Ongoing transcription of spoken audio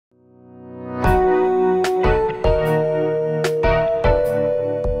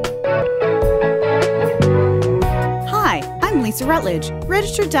Rutledge,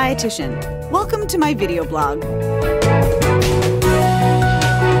 registered dietitian. Welcome to my video blog.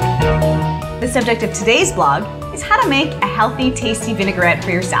 The subject of today's blog is how to make a healthy, tasty vinaigrette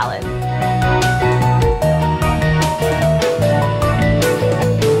for your salad.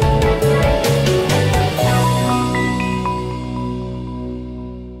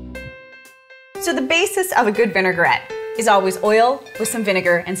 So the basis of a good vinaigrette is always oil with some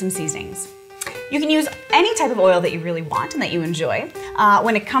vinegar and some seasonings. You can use any type of oil that you really want and that you enjoy.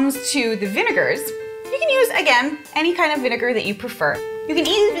 When it comes to the vinegars, you can use, again, any kind of vinegar that you prefer. You can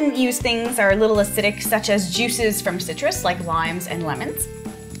even use things that are a little acidic, such as juices from citrus, like limes and lemons.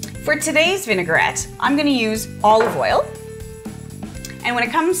 For today's vinaigrette, I'm gonna use olive oil. And when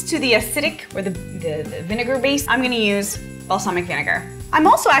it comes to the acidic or the vinegar base, I'm gonna use balsamic vinegar. I'm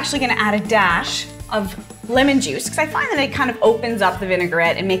also actually gonna add a dash of lemon juice because I find that it kind of opens up the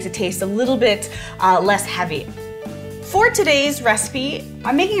vinaigrette and makes it taste a little bit less heavy. For today's recipe,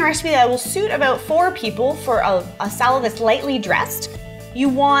 I'm making a recipe that will suit about 4 people for a salad that's lightly dressed. You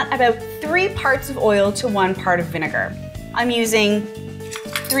want about 3 parts of oil to 1 part of vinegar. I'm using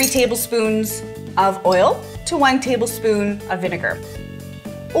 3 tablespoons of oil to 1 tablespoon of vinegar.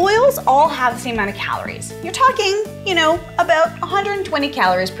 Oils all have the same amount of calories. You're talking, about 120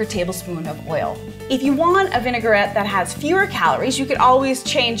 calories per tablespoon of oil. If you want a vinaigrette that has fewer calories, you could always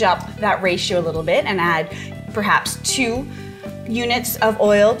change up that ratio a little bit and add perhaps 2 units of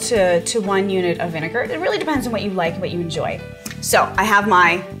oil to 1 unit of vinegar. It really depends on what you like and what you enjoy. So I have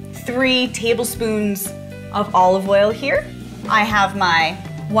my 3 tablespoons of olive oil here. I have my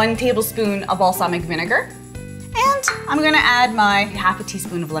 1 tablespoon of balsamic vinegar. And I'm gonna add my ½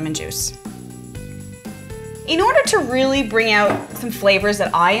 teaspoon of lemon juice. In order to really bring out some flavors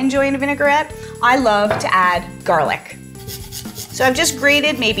that I enjoy in a vinaigrette, I love to add garlic. So I've just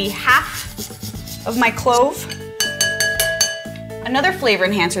grated maybe half of my clove. Another flavor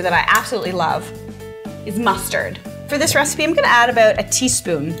enhancer that I absolutely love is mustard. For this recipe, I'm gonna add about a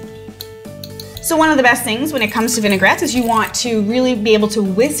teaspoon. So one of the best things when it comes to vinaigrettes is you want to really be able to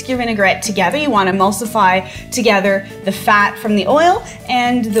whisk your vinaigrette together. You want to emulsify together the fat from the oil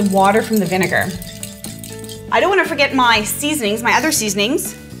and the water from the vinegar. I don't want to forget my seasonings, my other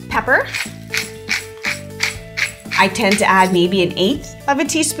seasonings. Pepper. I tend to add maybe 1/8 of a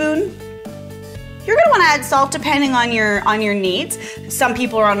teaspoon. You're going to want to add salt depending on your needs. Some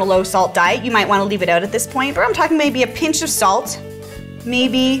people are on a low salt diet. You might want to leave it out at this point, but I'm talking maybe a pinch of salt.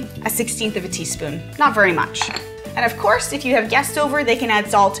 Maybe a 1/16 of a teaspoon, not very much. And of course, if you have guests over, they can add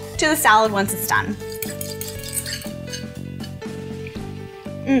salt to the salad once it's done.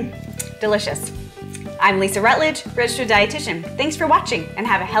 Delicious. I'm Lisa Rutledge, registered dietitian. Thanks for watching and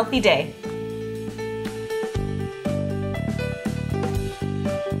have a healthy day.